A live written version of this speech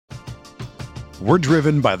We're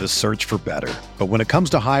driven by the search for better. But when it comes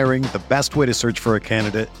to hiring, the best way to search for a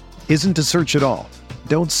candidate isn't to search at all.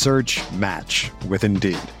 Don't search, match with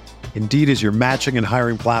Indeed. Indeed is your matching and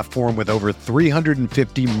hiring platform with over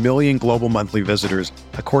 350 million global monthly visitors,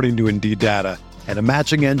 according to Indeed data, and a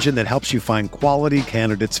matching engine that helps you find quality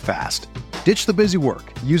candidates fast. Ditch the busy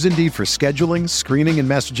work. Use Indeed for scheduling, screening, and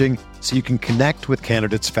messaging so you can connect with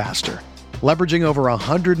candidates faster. Leveraging over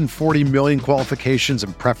 140 million qualifications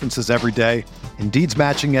and preferences every day, Indeed's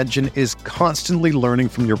matching engine is constantly learning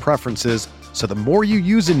from your preferences, so the more you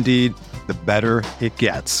use Indeed, the better it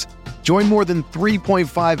gets. Join more than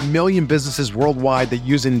 3.5 million businesses worldwide that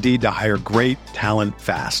use Indeed to hire great talent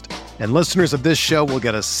fast. And listeners of this show will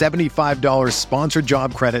get a $75 sponsored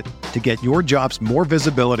job credit to get your jobs more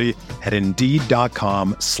visibility at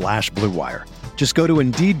Indeed.com/Blue Wire. Just go to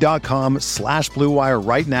Indeed.com/Blue Wire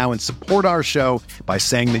right now and support our show by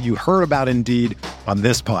saying that you heard about Indeed on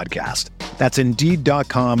this podcast. That's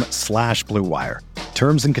Indeed.com/Blue Wire.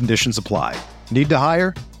 Terms and conditions apply. Need to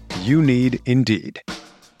hire? You need Indeed.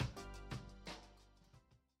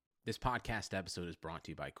 This podcast episode is brought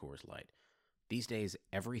to you by Coors Light. These days,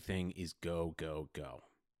 everything is go, go, go.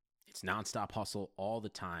 It's nonstop hustle all the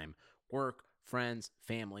time. Work, friends,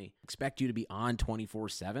 family, expect you to be on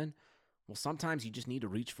 24/7. Well, sometimes you just need to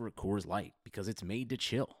reach for a Coors Light because it's made to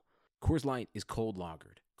chill. Coors Light is cold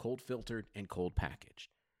lagered, cold filtered, and cold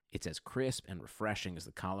packaged. It's as crisp and refreshing as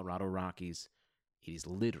the Colorado Rockies. It is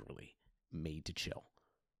literally made to chill.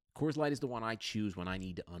 Coors Light is the one I choose when I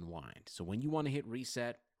need to unwind. So when you want to hit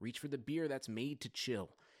reset, reach for the beer that's made to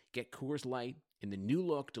chill. Get Coors Light in the new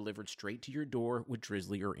look delivered straight to your door with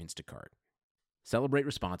Drizzly or Instacart. Celebrate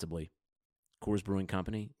responsibly. Coors Brewing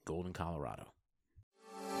Company, Golden, Colorado.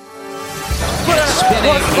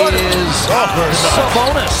 Spinning is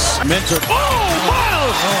Sabonis. Mentor. Oh,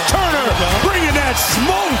 Miles Turner bringing that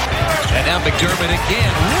smoke. And now McDermott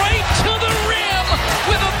again, right to the rim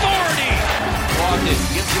with authority. Brogdon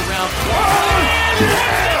gets around.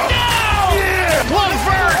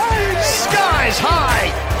 Levert, skies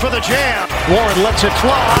high for the jam. Warren lets it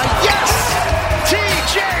fly. Yes!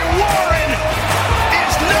 TJ Warren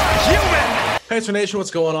is not human. Pacer Nation,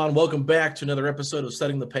 what's going on? Welcome back to another episode of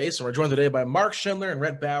Setting the Pace. And we're joined today by Mark Schindler and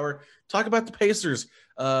Rhett Bauer. Talk about the Pacers.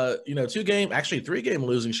 Three-game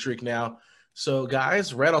losing streak now. So,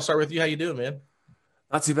 guys, Rhett, I'll start with you. How you doing, man?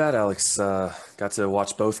 Not too bad, Alex. Got to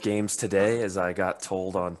watch both games today, as I got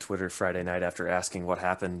told on Twitter Friday night after asking what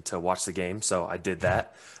happened to watch the game. So I did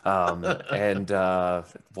that, and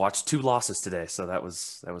watched two losses today. So that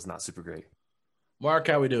was not super great. Mark,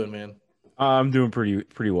 how we doing, man? I'm doing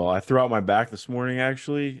pretty well. I threw out my back this morning,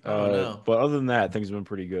 actually. No. But other than that, things have been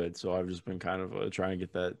pretty good. So I've just been kind of trying to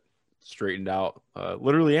get that straightened out,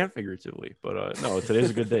 literally and figuratively. But no, today's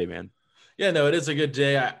a good day, man. Yeah, no, it is a good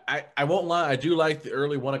day. I won't lie. I do like the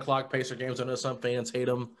early 1 o'clock Pacer games. I know some fans hate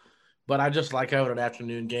them, but I just like having an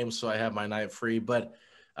afternoon game, so I have my night free. But,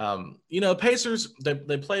 Pacers,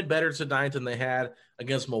 they played better tonight than they had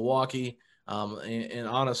against Milwaukee and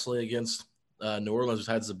honestly against New Orleans,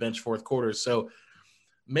 who had the bench fourth quarter. So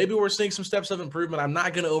maybe we're seeing some steps of improvement. I'm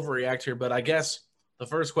not going to overreact here, but I guess the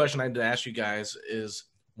first question I need to ask you guys is,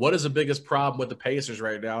 what is the biggest problem with the Pacers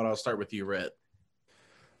right now? And I'll start with you, Rhett.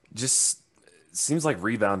 Just seems like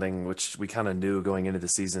rebounding, which we kind of knew going into the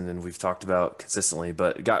season and we've talked about consistently,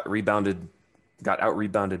 but got out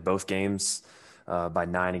rebounded both games by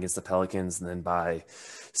 9 against the Pelicans and then by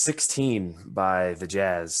 16 by the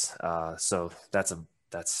Jazz. So that's a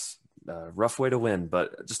rough way to win,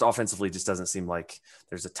 but just offensively just doesn't seem like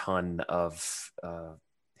there's a ton of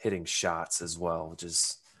hitting shots as well, which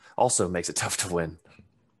is also makes it tough to win.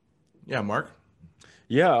 Yeah, Mark.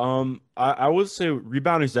 Yeah, I would say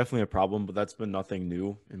rebounding is definitely a problem, but that's been nothing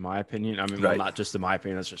new in my opinion. I mean, Right. Well, not just in my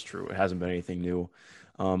opinion, that's just true. It hasn't been anything new.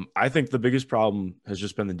 I think the biggest problem has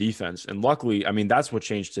just been the defense. And luckily, I mean, that's what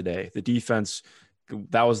changed today. The defense,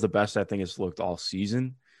 that was the best I think it's looked all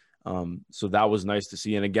season. So that was nice to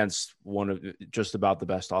see. And against one of just about the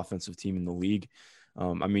best offensive team in the league.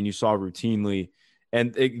 I mean, you saw routinely,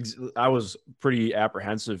 and I was pretty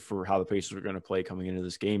apprehensive for how the Pacers were going to play coming into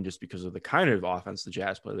this game just because of the kind of offense the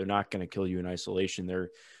Jazz play. They're not going to kill you in isolation. They're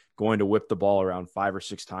going to whip the ball around 5 or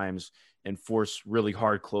 6 times and force really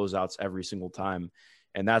hard closeouts every single time.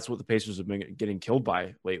 And that's what the Pacers have been getting killed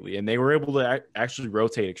by lately. And they were able to actually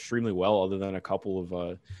rotate extremely well, other than a couple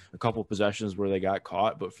of possessions where they got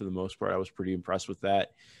caught. But for the most part, I was pretty impressed with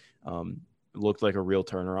that. It looked like a real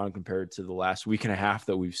turnaround compared to the last week and a half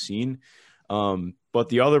that we've seen. But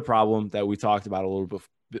the other problem that we talked about a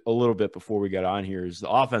little bit before we got on here is the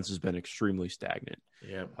offense has been extremely stagnant.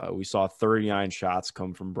 Yeah. We saw 39 shots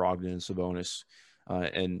come from Brogdon and Sabonis.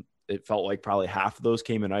 And it felt like probably half of those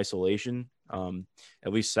came in isolation.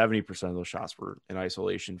 At least 70% of those shots were in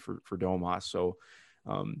isolation for Domas. So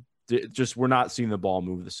just we're not seeing the ball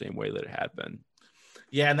move the same way that it had been.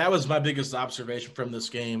 Yeah, and that was my biggest observation from this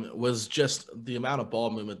game was just the amount of ball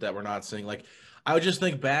movement that we're not seeing. Like, I would just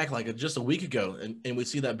think back like just a week ago, and we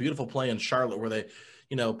see that beautiful play in Charlotte where they,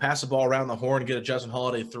 pass the ball around the horn, get a Justin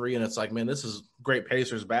Holiday 3, and it's like, man, this is great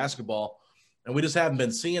Pacers basketball. And we just haven't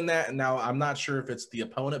been seeing that. And now I'm not sure if it's the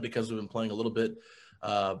opponent because we've been playing a little bit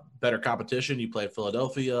better competition. You played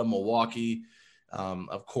Philadelphia, Milwaukee,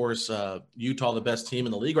 of course, Utah, the best team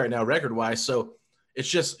in the league right now record-wise. So it's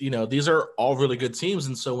just, these are all really good teams.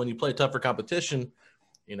 And so when you play tougher competition,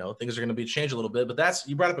 things are going to be changed a little bit. But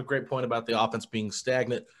you brought up a great point about the offense being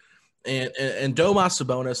stagnant. And Domas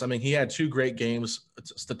Sabonis, I mean, he had 2 great games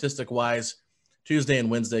statistic-wise, Tuesday and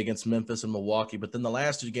Wednesday against Memphis and Milwaukee. But then the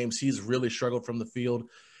last 2 games, he's really struggled from the field.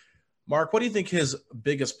 Mark, what do you think his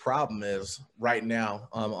biggest problem is right now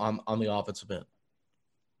on the offensive end?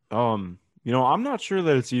 I'm not sure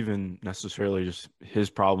that it's even necessarily just his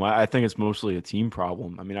problem. I think it's mostly a team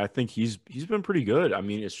problem. I mean, I think he's been pretty good. I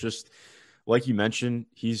mean, it's just like you mentioned,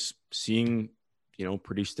 he's seeing,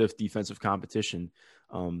 pretty stiff defensive competition.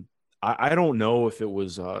 I don't know if it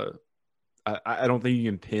was I don't think you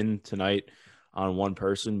can pin tonight on one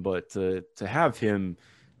person, but to have him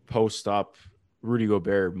post up Rudy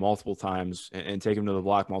Gobert multiple times and take him to the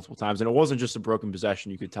block multiple times, and it wasn't just a broken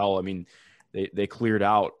possession. You could tell. I mean, they cleared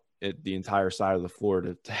out the entire side of the floor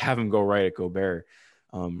to have him go right at Gobert.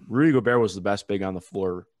 Rudy Gobert was the best big on the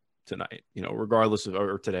floor tonight, regardless of,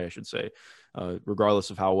 or today, I should say, regardless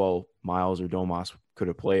of how well Miles or Domas could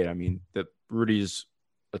have played. I mean, that Rudy's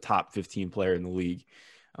a top 15 player in the league.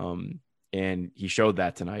 And he showed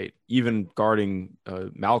that tonight, even guarding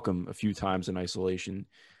Malcolm a few times in isolation.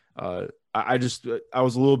 I was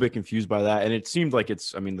a little bit confused by that. And it seemed like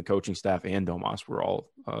the coaching staff and Domas were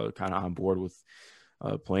all kind of on board with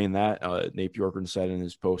playing that. Nate Bjorkgren said in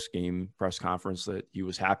his post-game press conference that he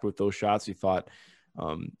was happy with those shots. He thought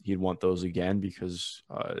he'd want those again because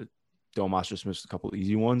Domas just missed a couple of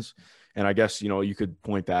easy ones. And I guess, you could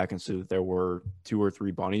point back and say that there were 2 or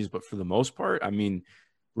 3 bunnies, but for the most part, I mean,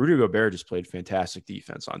 Rudy Gobert just played fantastic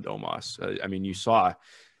defense on Domas. I mean, you saw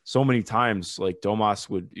so many times like Domas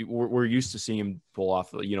we're used to seeing him pull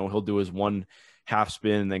off, he'll do his one half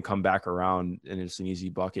spin and then come back around and it's an easy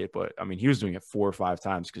bucket. But I mean, he was doing it 4 or 5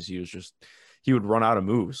 times because he would run out of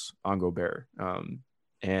moves on Gobert.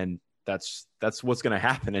 And that's what's going to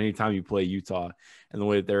happen anytime you play Utah and the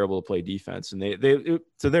way that they're able to play defense. And they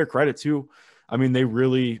to their credit too, I mean, they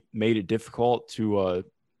really made it difficult to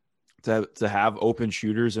have open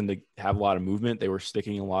shooters and to have a lot of movement. They were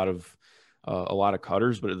sticking a lot of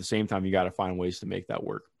cutters, but at the same time, you got to find ways to make that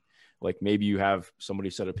work. Like maybe you have somebody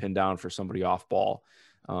set a pin down for somebody off ball.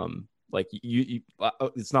 Like you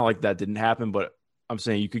it's not like that didn't happen, but I'm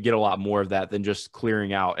saying you could get a lot more of that than just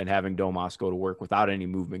clearing out and having Domas go to work without any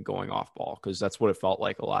movement going off ball. Cause that's what it felt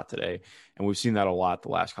like a lot today. And we've seen that a lot the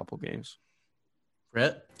last couple of games.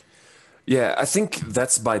 Brett? Yeah, I think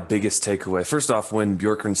that's my biggest takeaway. First off, when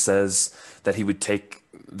Bjorkgren says that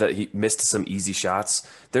he missed some easy shots,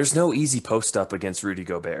 there's no easy post up against Rudy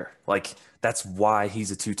Gobert. Like that's why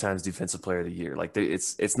he's a 2 times defensive player of the year. Like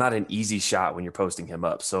it's not an easy shot when you're posting him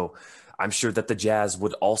up. So I'm sure that the Jazz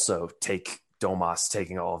would also take Domas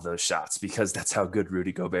taking all of those shots because that's how good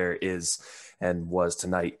Rudy Gobert is and was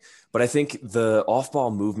tonight. But I think the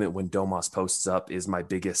off-ball movement when Domas posts up is my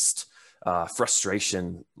biggest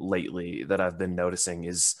frustration lately that I've been noticing.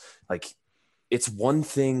 Is like it's one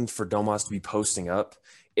thing for Domas to be posting up.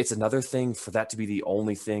 It's another thing for that to be the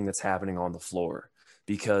only thing that's happening on the floor,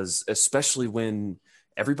 because especially when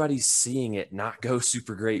everybody's seeing it not go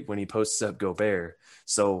super great when he posts up Gobert.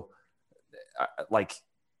 So like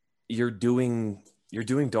you're doing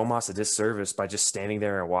Domas a disservice by just standing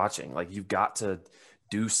there and watching. Like you've got to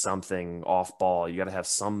do something off ball. You got to have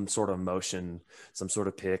some sort of motion, some sort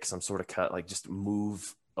of pick, some sort of cut, like just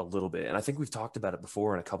move a little bit. And I think we've talked about it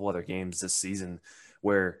before in a couple other games this season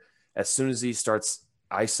where as soon as he starts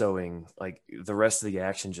ISOing, like the rest of the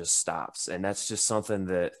action just stops. And that's just something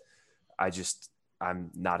that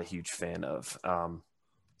I'm not a huge fan of.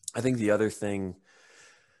 I think the other thing,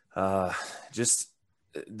 just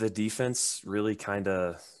the defense really kind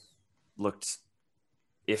of looked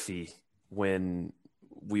iffy when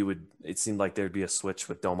it seemed like there'd be a switch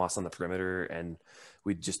with Domas on the perimeter and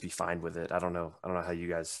we'd just be fine with it. I don't know how you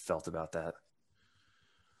guys felt about that.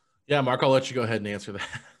 Yeah, Mark, I'll let you go ahead and answer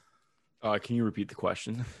that. Can you repeat the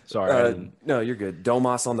question? Sorry. No, you're good.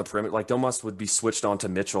 Domas on the perimeter, like Domas would be switched on to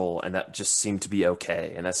Mitchell and that just seemed to be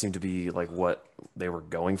okay. And that seemed to be like what they were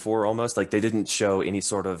going for almost. Like they didn't show any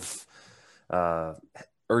sort of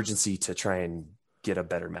urgency to try and get a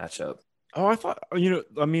better matchup? Oh, I thought,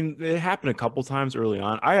 it happened a couple times early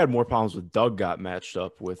on. I had more problems with Doug got matched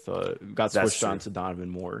up with, got switched on to Donovan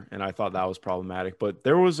Moore, and I thought that was problematic. But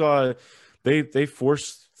there was, they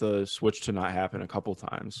forced the switch to not happen a couple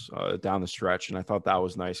times down the stretch, and I thought that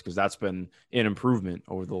was nice because that's been an improvement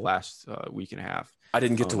over the last week and a half. I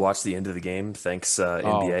didn't get to watch the end of the game, thanks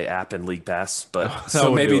NBA app and League Pass, but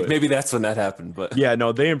so maybe that's when that happened. But yeah,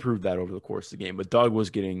 no, they improved that over the course of the game. But Doug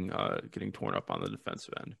was getting torn up on the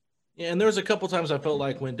defensive end. Yeah, and there was a couple times I felt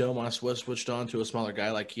like when Domas was switched on to a smaller guy,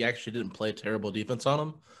 like he actually didn't play terrible defense on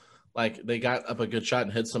him. Like they got up a good shot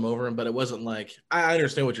and hit some over him, but it wasn't like I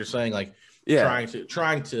understand what you're saying, like trying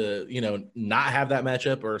to not have that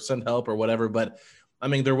matchup or send help or whatever. But I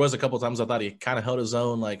mean, there was a couple times I thought he kind of held his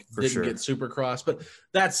own, like didn't get super cross. But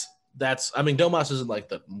that's I mean, Domas isn't like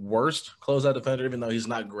the worst closeout defender, even though he's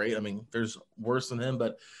not great. I mean, there's worse than him,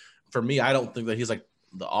 but for me, I don't think that he's like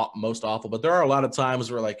the most awful. But there are a lot of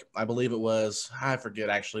times where, like, I believe it was, I forget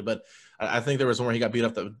actually, but I think there was one where he got beat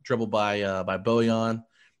up the dribble by Bojan,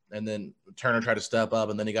 and then Turner tried to step up,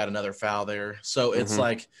 and then he got another foul there. So it's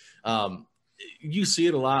like you see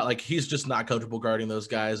it a lot. Like he's just not comfortable guarding those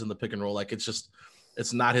guys in the pick and roll. Like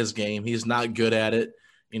it's not his game. He's not good at it.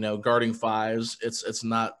 Guarding fives. It's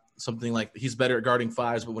not something like he's better at guarding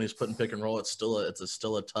fives, but when he's put in pick and roll, it's still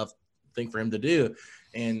a tough thing for him to do.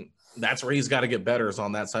 And that's where he's got to get better, is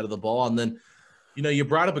on that side of the ball. And then, you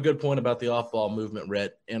brought up a good point about the off-ball movement,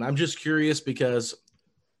 Rhett. And I'm just curious because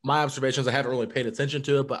my observations, I haven't really paid attention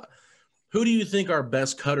to it, but who do you think our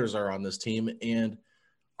best cutters are on this team? And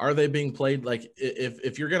are they being played? Like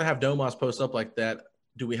if you're going to have Domas post up like that,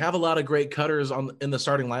 do we have a lot of great cutters in the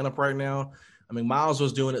starting lineup right now? I mean, Miles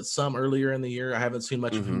was doing it some earlier in the year. I haven't seen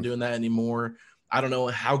much of him doing that anymore. I don't know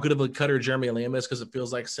how good of a cutter Jeremy Lamb is, because it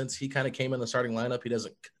feels like since he kind of came in the starting lineup, he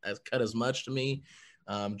doesn't cut as much to me.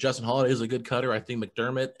 Justin Holiday is a good cutter. I think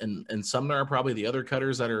McDermott and Sumner are probably the other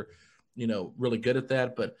cutters that are, really good at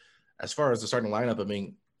that. But as far as the starting lineup, I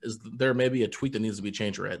mean, is there maybe a tweak that needs to be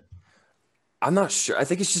changed, Red? I'm not sure. I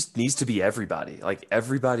think it just needs to be everybody. Like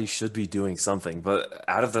everybody should be doing something. But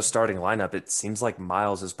out of the starting lineup, it seems like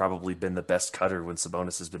Miles has probably been the best cutter when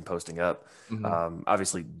Sabonis has been posting up.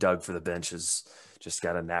 Obviously, Doug for the bench has just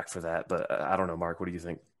got a knack for that. But I don't know, Mark. What do you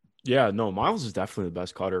think? Yeah, no, Miles is definitely the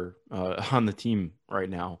best cutter on the team right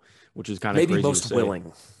now, which is kind of maybe crazy most to say.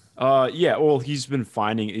 Willing. Yeah, well, he's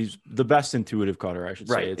the best intuitive cutter, I should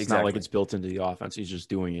say. Right, It's exactly. not like it's built into the offense. He's just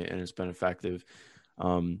doing it, and it's been effective.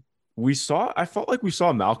 I felt like we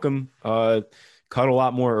saw Malcolm cut a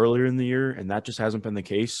lot more earlier in the year, and that just hasn't been the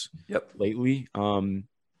case lately.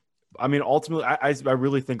 I mean, ultimately, I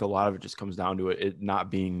really think a lot of it just comes down to it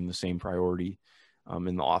not being the same priority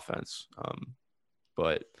in the offense.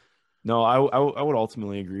 But no, I would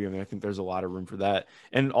ultimately agree. I mean, I think there's a lot of room for that.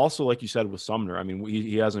 And also, like you said, with Sumner, I mean,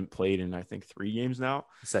 he hasn't played in, I think, 3 games now.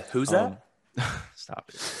 Who's that?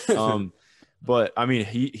 Stop it. But I mean,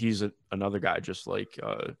 he's another guy just like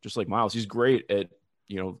Miles. He's great at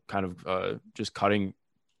just cutting.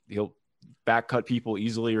 He'll back cut people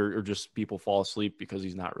easily, or just people fall asleep because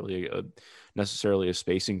he's not really necessarily a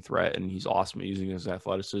spacing threat, and he's awesome at using his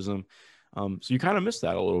athleticism. So you kind of miss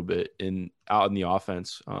that a little bit out in the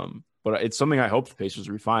offense. But it's something I hope the Pacers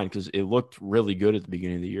refine, because it looked really good at the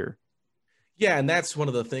beginning of the year. Yeah, and that's one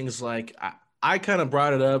of the things. Like I kind of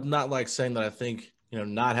brought it up, not like saying that I think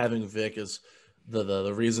not having Vic is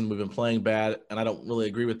the reason we've been playing bad, and I don't really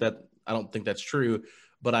agree with that. I don't think that's true,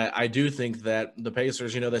 but I do think that the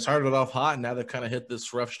Pacers, they started off hot, and now they've kind of hit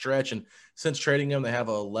this rough stretch. And since trading him, they have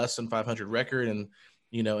a less than 500 record, and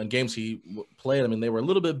in games he played, I mean, they were a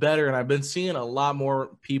little bit better. And I've been seeing a lot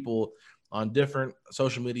more people on different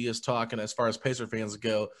social medias talking, as far as Pacer fans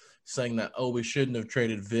go, saying that, oh, we shouldn't have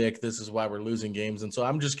traded Vic. This is why we're losing games. And so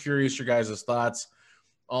I'm just curious your guys' thoughts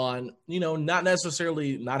on, not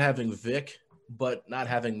necessarily not having Vic, but not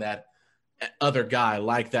having that other guy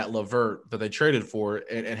like that LeVert that they traded for,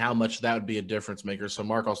 and how much that would be a difference maker. So,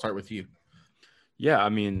 Mark, I'll start with you. Yeah, I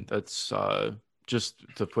mean, that's just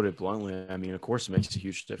to put it bluntly, I mean, of course it makes a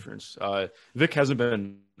huge difference. Vic hasn't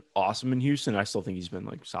been awesome in Houston. I still think he's been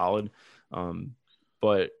solid.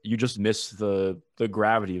 But you just miss the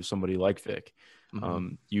gravity of somebody like Vic.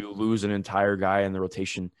 You lose an entire guy in the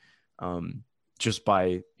rotation just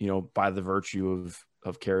by the virtue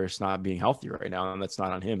of Caris not being healthy right now. And that's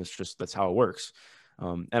not on him. It's just, that's how it works.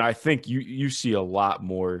 And I think you see a lot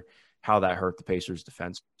more how that hurt the Pacers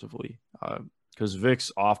defensively. Because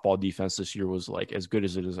Vic's off-ball defense this year was as good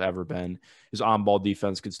as it has ever been. His on-ball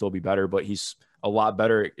defense could still be better, but he's a lot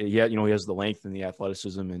better. He has the length and the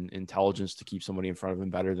athleticism and intelligence to keep somebody in front of him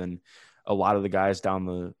better than a lot of the guys down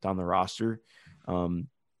the roster.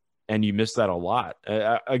 And you miss that a lot.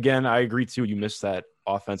 Again, I agree too. You miss that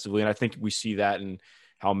offensively. And I think we see that in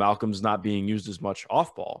how Malcolm's not being used as much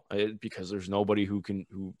off ball because there's nobody who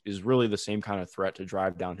is really the same kind of threat to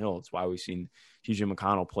drive downhill. It's why we've seen TJ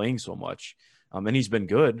McConnell playing so much. And he's been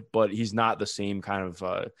good, but he's not the same kind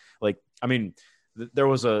of there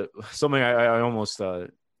was something I almost I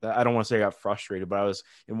don't want to say I got frustrated, but I was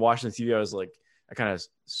in watching the TV. I was like, I kind of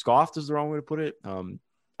scoffed is the wrong way to put it. I'm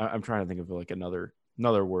trying to think of like another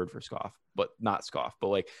word for scoff, but not scoff, but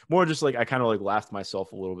like more just like I kind of like laughed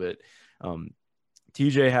myself a little bit.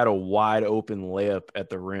 TJ had a wide open layup at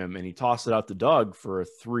the rim and he tossed it out to Doug for a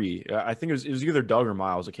 3. I think it was either Doug or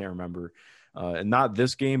Miles. I can't remember. And not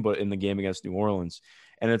this game, but in the game against New Orleans.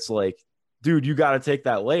 And it's like, dude, you got to take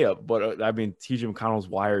that layup. But TJ McConnell's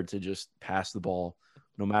wired to just pass the ball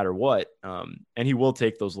no matter what. And he will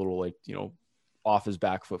take those little off his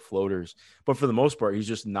back foot floaters. But for the most part, he's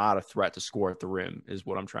just not a threat to score at the rim is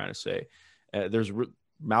what I'm trying to say.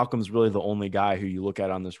 Malcolm's really the only guy who you look at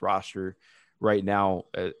on this roster right now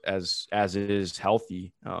as it is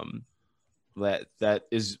healthy, that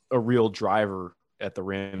is a real driver at the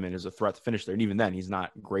rim and is a threat to finish there. And even then, he's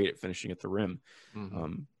not great at finishing at the rim.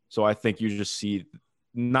 Mm-hmm. So I think you just see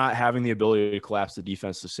not having the ability to collapse the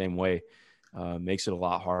defense the same way makes it a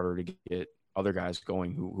lot harder to get other guys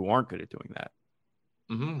going who aren't good at doing that.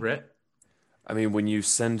 Mm-hmm. Rhett? I mean, when you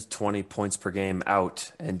send 20 points per game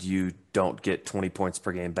out and you don't get 20 points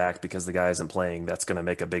per game back because the guy isn't playing, that's going to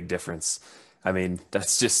make a big difference. I mean,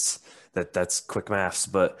 that's just that's quick maths.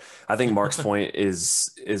 But I think Mark's point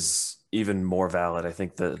is even more valid. I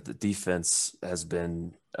think the defense has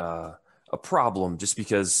been a problem just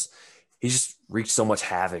because he's just wreaked so much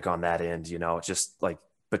havoc on that end. Just like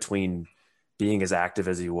between being as active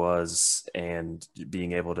as he was and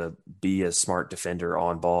being able to be a smart defender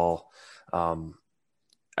on ball.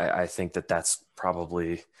 I think that's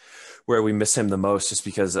probably where we miss him the most, just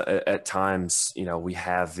because at times, we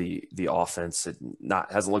have the offense. It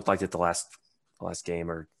hasn't looked like it the last game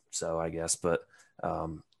or so, I guess. But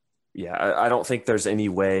I don't think there's any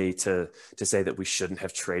way to say that we shouldn't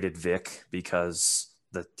have traded Vic because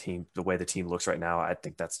the way the team looks right now. I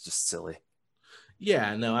think that's just silly.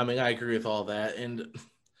 Yeah, no, I mean, I agree with all that. And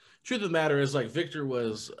truth of the matter is, like, Victor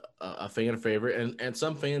was a fan favorite, and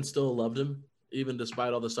some fans still loved him, even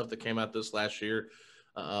despite all the stuff that came out this last year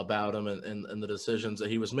about him and the decisions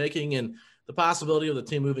that he was making and the possibility of the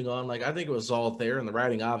team moving on. Like, I think it was all there in the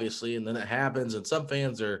writing, obviously, and then it happens, and some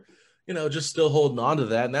fans are, just still holding on to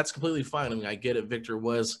that, and that's completely fine. I mean, I get it. Victor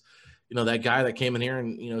was, that guy that came in here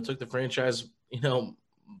and, took the franchise,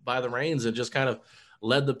 by the reins and just kind of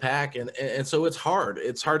led the pack. And so it's hard.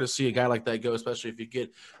 It's hard to see a guy like that go, especially if you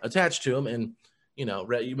get attached to him. And,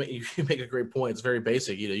 Rhett, you make a great point. It's very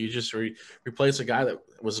basic. You just replace a guy that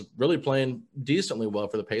was really playing decently well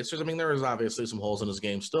for the Pacers. I mean, there was obviously some holes in his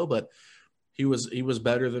game still, but he was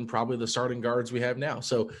better than probably the starting guards we have now.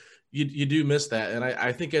 So you do miss that. And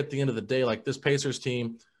I think at the end of the day, like this Pacers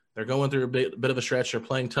team, they're going through a bit of a stretch. They're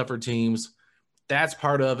playing tougher teams. That's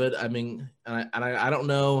part of it. I mean, and I don't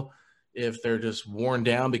know if they're just worn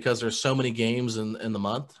down because there's so many games in the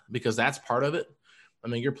month, because that's part of it. I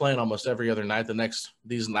mean, you're playing almost every other night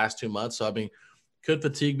these last 2 months. So, I mean, could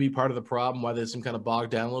fatigue be part of the problem, why they seem kind of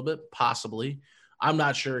bogged down a little bit? Possibly. I'm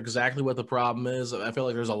not sure exactly what the problem is. I feel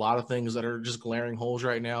like there's a lot of things that are just glaring holes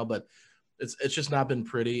right now, but it's just not been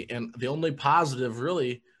pretty. And the only positive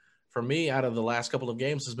really for me out of the last couple of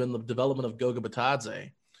games has been the development of Goga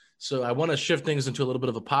Bitadze. So I want to shift things into a little bit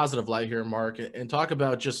of a positive light here, Mark, and talk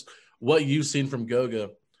about just what you've seen from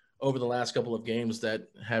Goga over the last couple of games that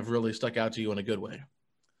have really stuck out to you in a good way.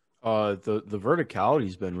 The verticality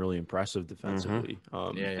has been really impressive defensively.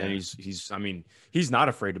 And he's not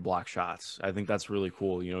afraid to block shots. I think that's really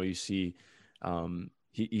cool. You see,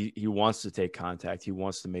 he wants to take contact. He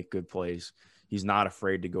wants to make good plays. He's not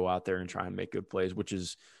afraid to go out there and try and make good plays, which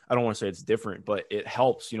is, I don't want to say it's different, but it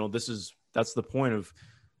helps. That's the point of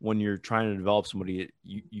when you're trying to develop somebody,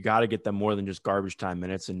 you got to get them more than just garbage time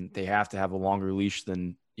minutes, and they have to have a longer leash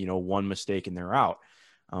than, one mistake and they're out.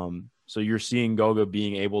 So you're seeing Goga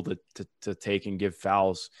being able to take and give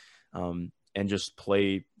fouls and just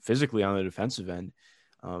play physically on the defensive end.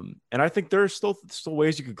 And I think there's still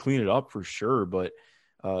ways you could clean it up for sure. But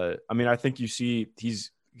I think you see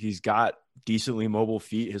he's got decently mobile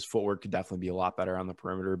feet. His footwork could definitely be a lot better on the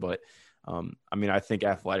perimeter. But I think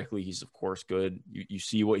athletically he's of course good. You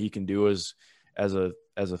see what he can do as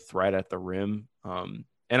a threat at the rim.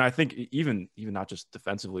 And I think even not just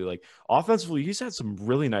defensively, like offensively, he's had some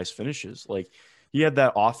really nice finishes. Like he had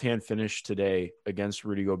that offhand finish today against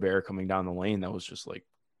Rudy Gobert coming down the lane. That was just like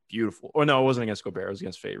beautiful. Or no, it wasn't against Gobert, it was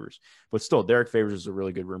against Favors. But still, Derek Favors is a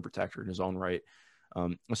really good rim protector in his own right,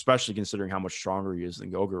 especially considering how much stronger he is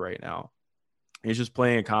than Goga right now. He's just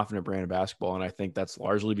playing a confident brand of basketball, and I think that's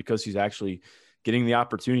largely because he's actually getting the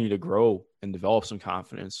opportunity to grow and develop some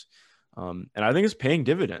confidence. And I think it's paying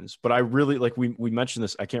dividends. But I really, like, we mentioned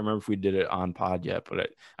this. I can't remember if we did it on pod yet, but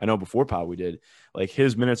I know before pod we did. Like,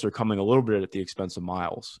 his minutes are coming a little bit at the expense of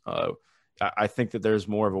Miles. I think that there's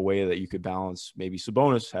more of a way that you could balance. Maybe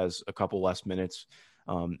Sabonis has a couple less minutes,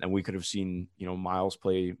 and we could have seen, Miles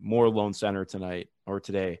play more lone center tonight or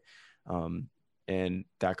today. And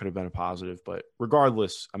that could have been a positive. But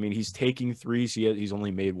regardless, I mean, he's taking threes. He's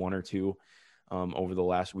only made one or two over the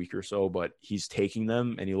last week or so, but he's taking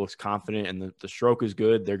them and he looks confident, and the stroke is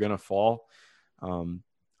good. They're going to fall. I'm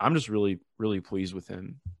just really, really pleased with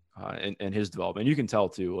him and his development. You can tell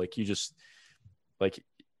too, like, he just, like,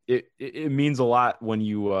 it means a lot when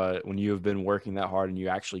you have been working that hard and you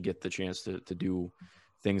actually get the chance to do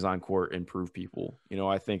things on court and prove people.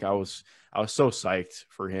 I think I was so psyched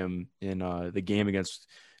for him in the game against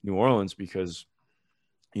New Orleans because,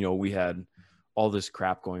 we had all this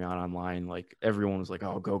crap going on online. Like, everyone was like,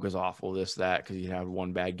 oh, Goga's awful, this, that, because he had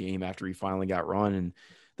one bad game after he finally got run. And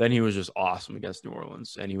then he was just awesome against New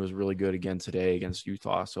Orleans. And he was really good again today against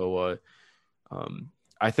Utah. So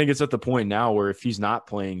I think it's at the point now where if he's not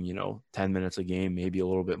playing, 10 minutes a game, maybe a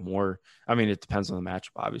little bit more. I mean, it depends on the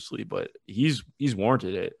matchup, obviously, but he's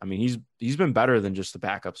warranted it. I mean, he's been better than just the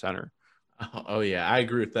backup center. Oh yeah, I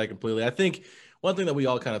agree with that completely. I think one thing that we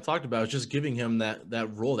all kind of talked about is just giving him that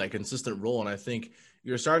role, that consistent role. And I think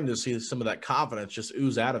you're starting to see some of that confidence just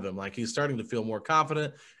ooze out of him. Like, he's starting to feel more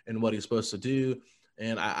confident in what he's supposed to do.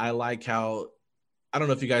 And I like how, I don't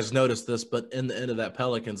know if you guys noticed this, but in the end of that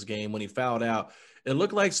Pelicans game, when he fouled out, it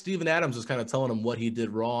looked like Steven Adams was kind of telling him what he did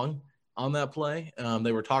wrong on that play.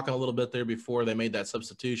 They were talking a little bit there before they made that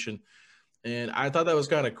substitution. And I thought that was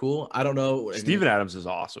kind of cool. I don't know. Steven Adams is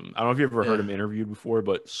awesome. I don't know if you ever heard him interviewed before,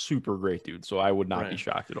 but super great dude. So I would not be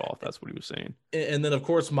shocked at all if that's what he was saying. And then, of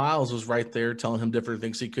course, Miles was right there telling him different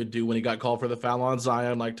things he could do when he got called for the foul on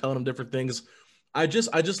Zion, like telling him different things. I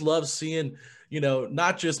just love seeing,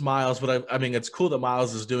 not just Miles, but I mean, it's cool that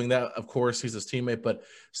Miles is doing that. Of course, he's his teammate, but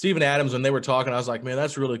Steven Adams, when they were talking, I was like, man,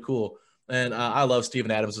 that's really cool. And I love Steven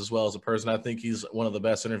Adams as well as a person. I think he's one of the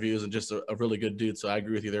best interviews and just a really good dude. So I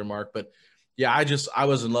agree with you there, Mark. But yeah, I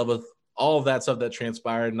was in love with all of that stuff that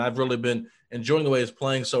transpired, and I've really been enjoying the way he's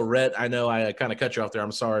playing. So, Rhett, I know I kind of cut you off there.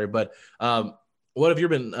 I'm sorry, but what have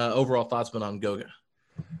your overall thoughts been on Goga?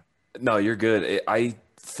 No, you're good. I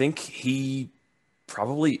think he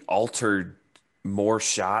probably altered more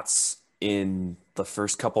shots in the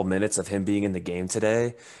first couple minutes of him being in the game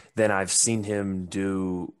today than I've seen him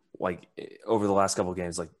do, like, over the last couple of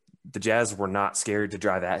games. Like, the Jazz were not scared to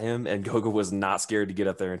drive at him, and Goga was not scared to get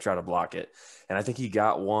up there and try to block it. And I think he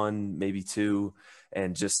got one, maybe two,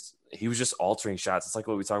 and he was just altering shots. It's like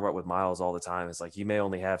what we talk about with Miles all the time. It's like, he may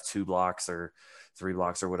only have 2 blocks or 3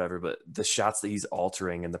 blocks or whatever, but the shots that he's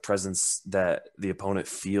altering and the presence that the opponent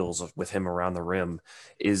feels with him around the rim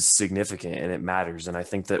is significant, and it matters. And I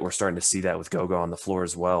think that we're starting to see that with Goga on the floor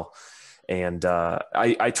as well. And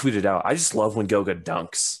I tweeted out, I just love when Goga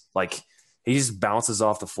dunks. Like, he just bounces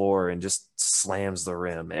off the floor and just slams the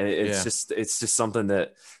rim. And it's just something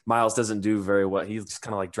that Miles doesn't do very well. He just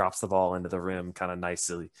kind of like drops the ball into the rim kind of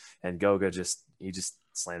nicely. And Goga just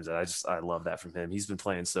slams it. I love that from him. He's been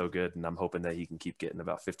playing so good, and I'm hoping that he can keep getting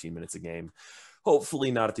about 15 minutes a game. Hopefully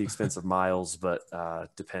not at the expense of Miles, but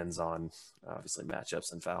depends on obviously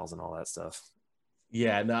matchups and fouls and all that stuff.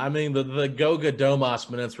 Yeah, no, I mean, the Goga Domas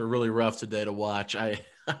minutes were really rough today to watch.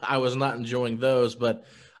 I was not enjoying those, but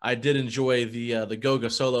I did enjoy the Goga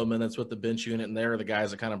solo minutes with the bench unit, and they're the guys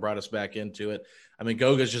that kind of brought us back into it. I mean,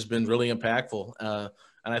 Goga's just been really impactful,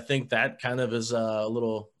 and I think that kind of is a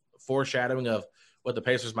little foreshadowing of what the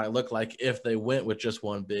Pacers might look like if they went with just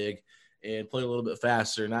one big and played a little bit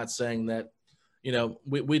faster. Not saying that,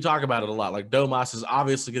 we talk about it a lot. Like, Domas is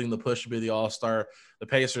obviously getting the push to be the All-Star. The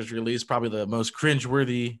Pacers released probably the most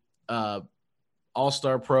cringeworthy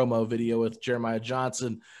All-Star promo video with Jeremiah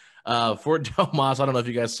Johnson for Domas. I don't know if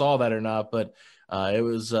you guys saw that or not, but it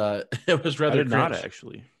was rather I did not cringe.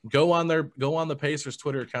 actually. Go on the Pacers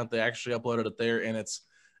Twitter account. They actually uploaded it there, and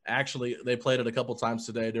they played it a couple times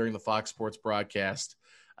today during the Fox Sports broadcast.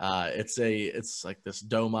 It's like this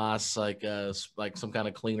Domas, like some kind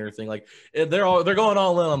of cleaner thing. Like, they're going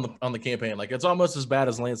all in on the campaign. Like, it's almost as bad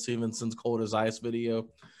as Lance Stevenson's Cold as Ice video.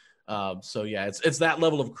 So yeah, it's that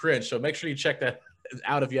level of cringe. So make sure you check that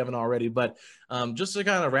out if you haven't already. But just to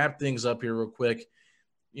kind of wrap things up here real quick,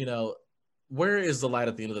 where is the light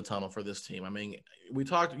at the end of the tunnel for this team? I mean, you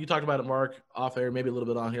talked about it, Mark, off air, maybe a little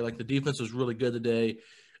bit on here. Like, the defense was really good today.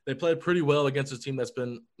 They played pretty well against a team that's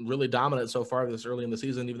been really dominant so far this early in the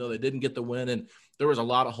season, even though they didn't get the win. And there was a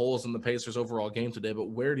lot of holes in the Pacers' overall game today. But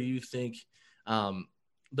where do you think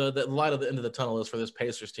the light at the end of the tunnel is for this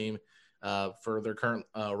Pacers team for their current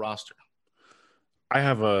roster? I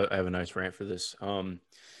have a nice rant for this.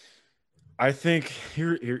 I think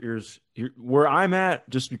here's where I'm at,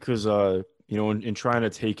 just because in trying to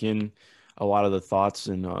take in a lot of the thoughts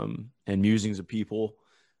and musings of people,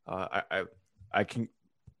 I've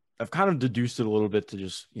kind of deduced it a little bit to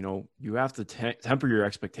just, you have to temper your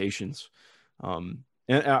expectations. And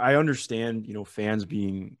I understand, fans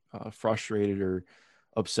being frustrated or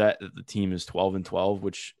upset that the team is 12-12,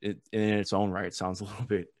 which in its own right sounds a little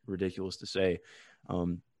bit ridiculous to say.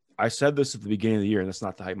 I said this at the beginning of the year, and that's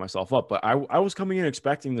not to hype myself up, but I was coming in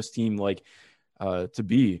expecting this team to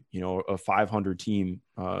be, a 500 team,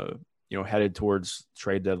 headed towards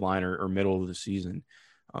trade deadline or middle of the season.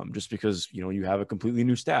 Just because, you have a completely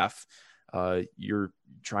new staff. You're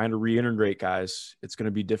trying to reintegrate guys. It's going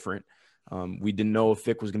to be different. We didn't know if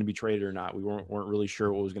Vic was going to be traded or not. We weren't really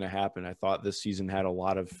sure what was going to happen. I thought this season had a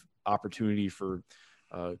lot of opportunity for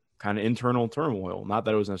kind of internal turmoil. Not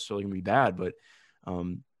that it was necessarily going to be bad, but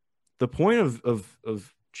the point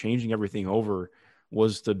of changing everything over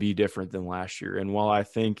was to be different than last year. And while I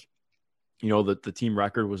think, that the team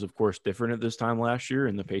record was, of course, different at this time last year,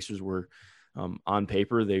 and the Pacers were on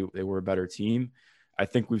paper, they were a better team. I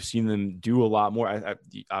think we've seen them do a lot more.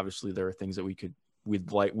 Obviously, there are things that we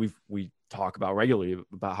talk about regularly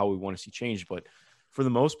about how we want to see change, but for the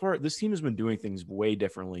most part, this team has been doing things way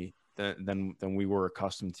differently than we were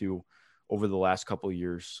accustomed to over the last couple of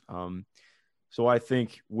years. So I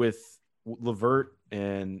think with LeVert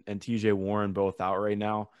and TJ Warren both out right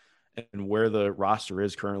now, and where the roster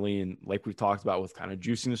is currently, and like we've talked about with kind of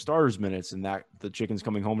juicing the starters minutes and that the chicken's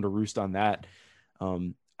coming home to roost on that,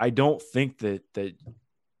 I don't think that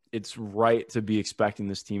it's right to be expecting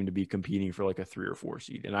this team to be competing for like a 3 or 4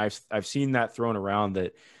 seed. And I've seen that thrown around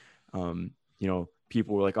that,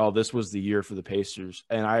 people were like, oh, this was the year for the Pacers.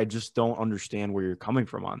 And I just don't understand where you're coming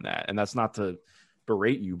from on that. And that's not to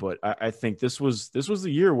berate you, but I think this was the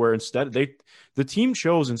year where the team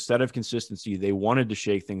chose, instead of consistency, they wanted to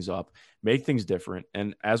shake things up, make things different.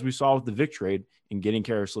 And as we saw with the Vic trade and getting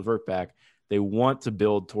Caris LeVert back, they want to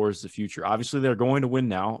build towards the future. Obviously, they're going to win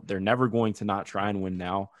now. They're never going to not try and win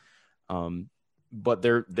now. But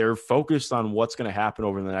they're focused on what's going to happen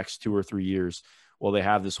over the next 2 or 3 years while they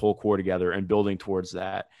have this whole core together and building towards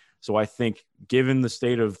that. So I think, given the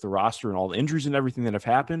state of the roster and all the injuries and everything that have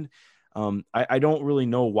happened, I don't really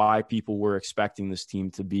know why people were expecting this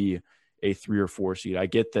team to be a 3 or 4 seed. I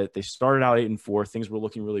get that they started out 8-4. Things were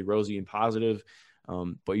looking really rosy and positive.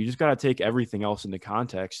 But you just got to take everything else into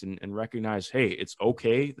context and recognize, hey, it's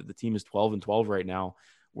okay that the team is 12-12 right now.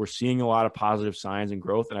 We're seeing a lot of positive signs and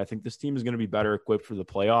growth. And I think this team is going to be better equipped for the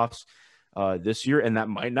playoffs this year. And that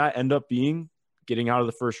might not end up being getting out of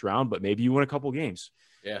the first round, but maybe you win a couple games.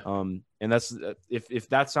 Yeah. And that's, if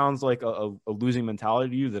that sounds like a losing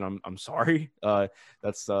mentality to you, then I'm sorry.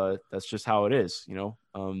 That's just how it is,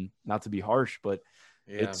 not to be harsh, but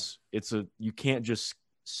Yeah. you can't just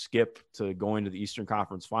skip to going to the Eastern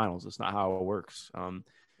Conference Finals. It's not how it works.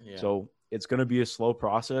 So it's going to be a slow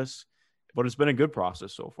process, but it's been a good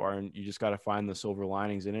process so far. And you just got to find the silver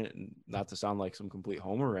linings in it, and not to sound like some complete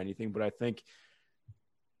homer or anything, but I think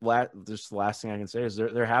just the last thing I can say is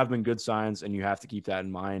there have been good signs, and you have to keep that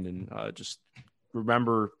in mind. And just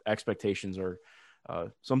remember, expectations are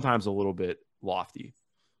sometimes a little bit lofty.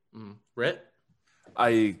 Brett?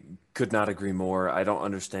 I could not agree more. I don't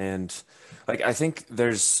understand. I think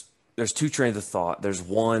there's 2 trains of thought. There's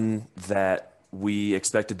one that we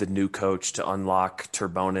expected the new coach to unlock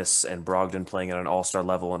Turbonis and Brogdon playing at an all-star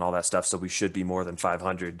level and all that stuff, so we should be more than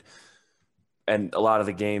 500. And a lot of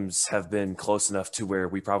the games have been close enough to where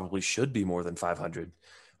we probably should be more than 500,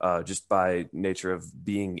 just by nature of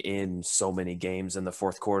being in so many games in the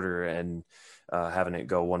fourth quarter and having it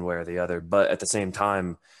go one way or the other. But at the same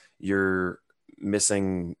time, you're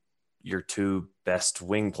missing your 2 best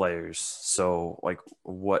wing players. So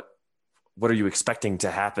what are you expecting to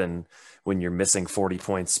happen when you're missing 40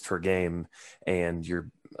 points per game and you're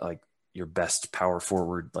your best power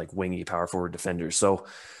forward, wingy power forward defender? So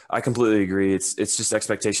I completely agree. It's just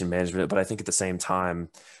expectation management, but I think at the same time,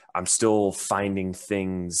 I'm still finding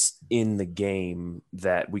things in the game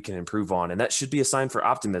that we can improve on. And that should be a sign for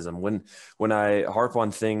optimism. When I harp on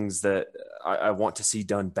things that I want to see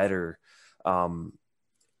done better,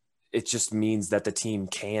 it just means that the team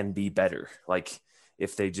can be better.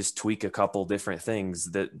 If they just tweak a couple different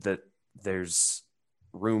things, that there's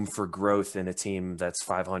room for growth in a team that's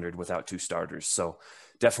 500 without 2 starters. So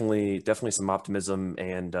definitely some optimism,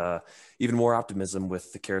 and even more optimism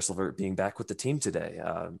with the Caris LeVert being back with the team today.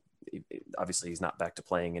 Obviously he's not back to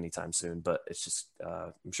playing anytime soon, but it's just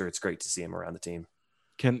I'm sure it's great to see him around the team.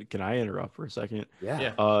 Can I interrupt for a second?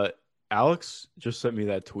 Yeah. Alex just sent me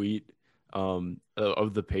that tweet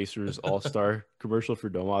of the Pacers All-Star commercial for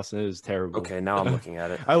Domas, and it is terrible. Okay, now I'm looking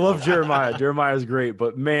at it. I love Jeremiah. Jeremiah's great,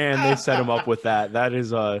 but man, they set him up with that. That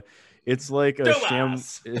is it's like a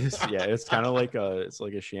Domas! sham. It's kind of like it's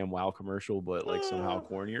like a sham wow commercial, but like somehow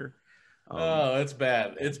cornier. It's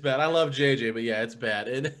bad. It's bad. I love JJ, but yeah, it's bad.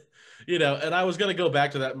 And and I was gonna go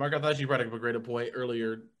back to that, Mark. I thought you brought up a great point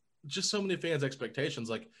earlier. Just so many fans' expectations.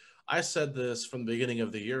 Like I said this from the beginning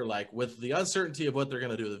of the year, like with the uncertainty of what they're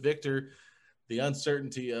gonna do with Victor, the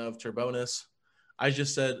uncertainty of Turbonis, I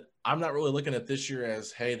just said I'm not really looking at this year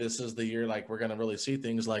as, hey, this is the year like we're gonna really see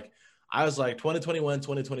things. Like I was like 2021,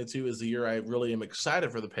 2022 is the year I really am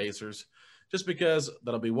excited for the Pacers, just because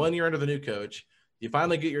that'll be 1 year under the new coach. You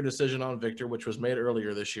finally get your decision on Victor, which was made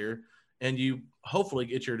earlier this year, and you hopefully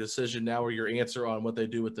get your decision now, or your answer on what they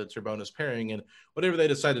do with the Turbonis pairing, and whatever they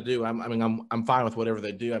decide to do. I'm fine with whatever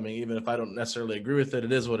they do. I mean, even if I don't necessarily agree with it,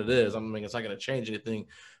 it is what it is. I mean, it's not going to change anything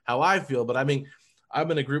how I feel. But I mean,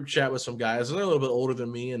 I'm in a group chat with some guys, and they're a little bit older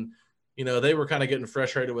than me, and they were kind of getting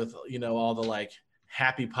frustrated with all the like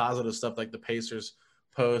happy positive stuff like the Pacers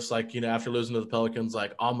posts, like after losing to the Pelicans,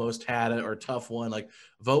 like almost had it or tough one, like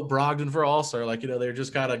vote Brogdon for All-Star, like they're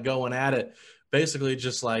just kind of going at it, basically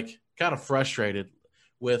just like kind of frustrated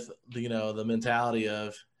with the mentality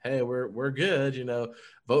of, hey, we're good,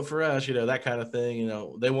 vote for us, that kind of thing.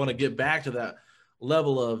 They want to get back to that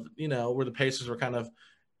level of where the Pacers were kind of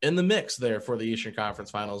in the mix there for the Eastern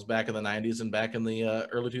Conference Finals back in the 90s and back in the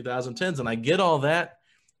early 2010s, and I get all that.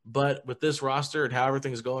 But with this roster and how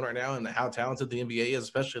everything's going right now and how talented the NBA is,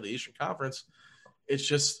 especially the Eastern Conference, it's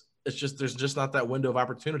just there's just not that window of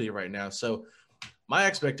opportunity right now. So my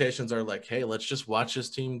expectations are like, hey, let's just watch this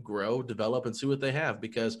team grow, develop, and see what they have.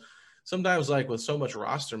 Because sometimes, like with so much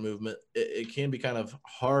roster movement, it can be kind of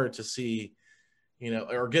hard to see,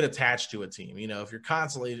 or get attached to a team. If you're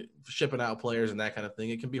constantly shipping out players and that kind of thing,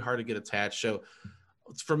 it can be hard to get attached. So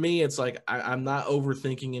for me, it's like I'm not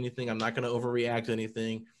overthinking anything. I'm not going to overreact to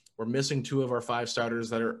anything. We're missing 2 of our 5 starters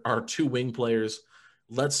that are our 2 wing players.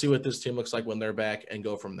 Let's see what this team looks like when they're back and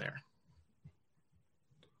go from there.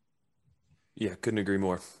 Yeah, couldn't agree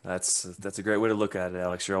more. That's a great way to look at it,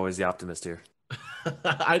 Alex. You're always the optimist here.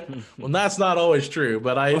 Well, that's not always true,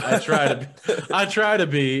 but I try to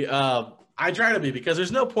be. I try to be because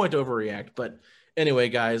there's no point to overreact. But anyway,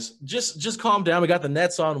 guys, just calm down. We got the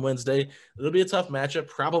Nets on Wednesday. It'll be a tough matchup.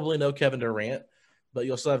 Probably no Kevin Durant, but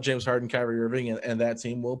you'll still have James Harden, Kyrie Irving, and that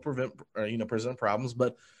team will present problems.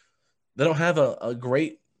 But they don't have a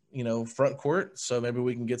great front court, so maybe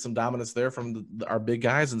we can get some dominance there from our big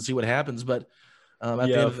guys and see what happens. But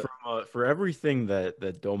for everything that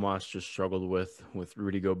Domas just struggled with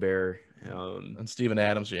Rudy Gobert and Steven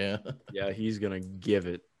Adams, he's gonna give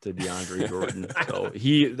it to DeAndre Jordan. So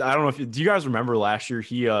I don't know do you guys remember last year?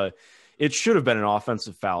 It should have been an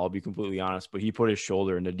offensive foul, I'll be completely honest, but he put his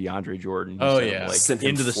shoulder into DeAndre Jordan. Sent him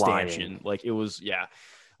into the flying. stanchion. Like it was,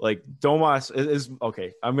 like Domas is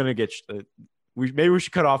okay. I'm gonna get. Maybe we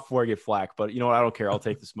should cut off before I get flack, but you know what? I don't care. I'll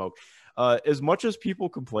take the smoke. As much as people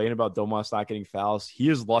complain about Domas not getting fouls, he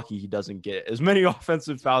is lucky he doesn't get as many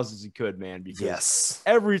offensive fouls as he could, man. Because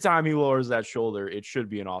every time he lowers that shoulder, it should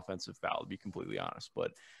be an offensive foul, to be completely honest.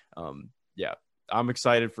 But I'm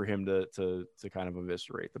excited for him to kind of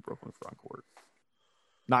eviscerate the Brooklyn front court.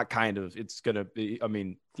 Not kind of. It's gonna be. I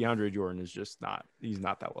mean, DeAndre Jordan is just not. He's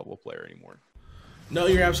not that level of player anymore. No,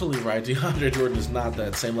 you're absolutely right. DeAndre Jordan is not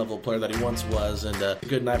that same level of player that he once was. And a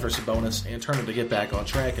good night for Sabonis and Turner to get back on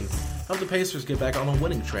track and help the Pacers get back on a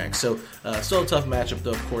winning track. So still a tough matchup,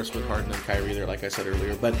 though, of course, with Harden and Kyrie there, like I said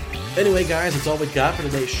earlier. But anyway, guys, that's all we got for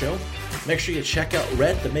today's show. Make sure you check out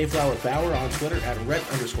Rhett, the Mayflower Bauer, on Twitter at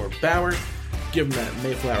Rhett_Bauer. Give him that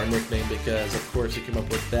Mayflower nickname because, of course, he came up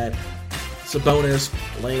with that. Sabonis,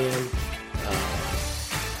 Land,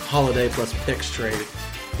 Holiday plus picks trade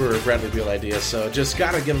for Bradley Beal idea. So just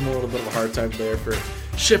got to give him a little bit of a hard time there for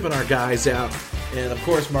shipping our guys out. And, of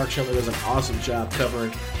course, Mark Schindler does an awesome job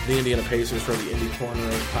covering the Indiana Pacers for the Indy Corner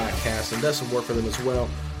podcast and does some work for them as well.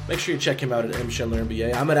 Make sure you check him out at M. Schindler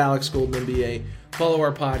NBA. I'm at Alex Golden NBA. Follow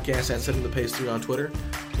our podcast at Setting the Pace 3 on Twitter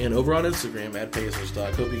and over on Instagram at Pacers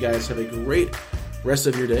Talk. Hope you guys have a great rest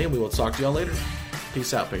of your day, and we will talk to y'all later.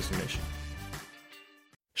 Peace out, Pacer Nation.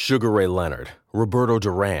 Sugar Ray Leonard, Roberto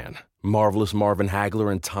Duran, Marvelous Marvin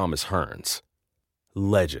Hagler, and Thomas Hearns.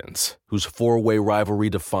 Legends, whose four-way rivalry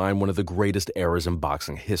defined one of the greatest eras in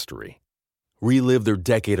boxing history. Relive their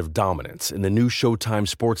decade of dominance in the new Showtime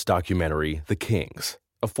sports documentary, The Kings,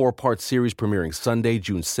 a 4-part series premiering Sunday,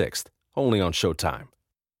 June 6th, only on Showtime.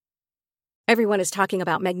 Everyone is talking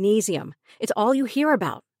about magnesium. It's all you hear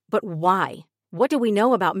about. But why? What do we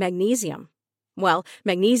know about magnesium? Well,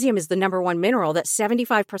 magnesium is the number one mineral that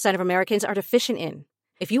 75% of Americans are deficient in.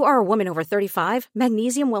 If you are a woman over 35,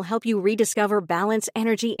 magnesium will help you rediscover balance,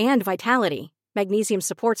 energy, and vitality. Magnesium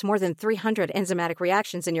supports more than 300 enzymatic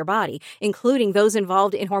reactions in your body, including those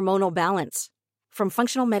involved in hormonal balance. From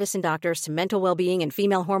functional medicine doctors to mental well-being and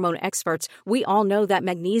female hormone experts, we all know that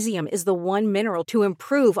magnesium is the one mineral to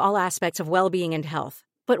improve all aspects of well-being and health.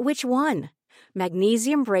 But which one?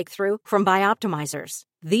 Magnesium Breakthrough from Bioptimizers,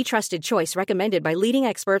 the trusted choice recommended by leading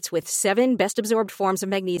experts with 7 best-absorbed forms of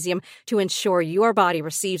magnesium to ensure your body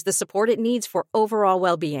receives the support it needs for overall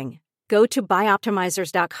well-being. Go to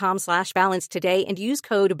bioptimizers.com/balance today and use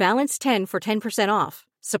code BALANCE10 for 10% off.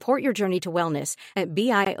 Support your journey to wellness at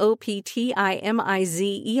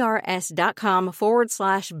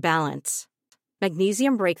bioptimizers.com/balance.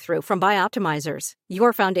 Magnesium Breakthrough from Bioptimizers,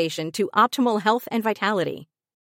 your foundation to optimal health and vitality.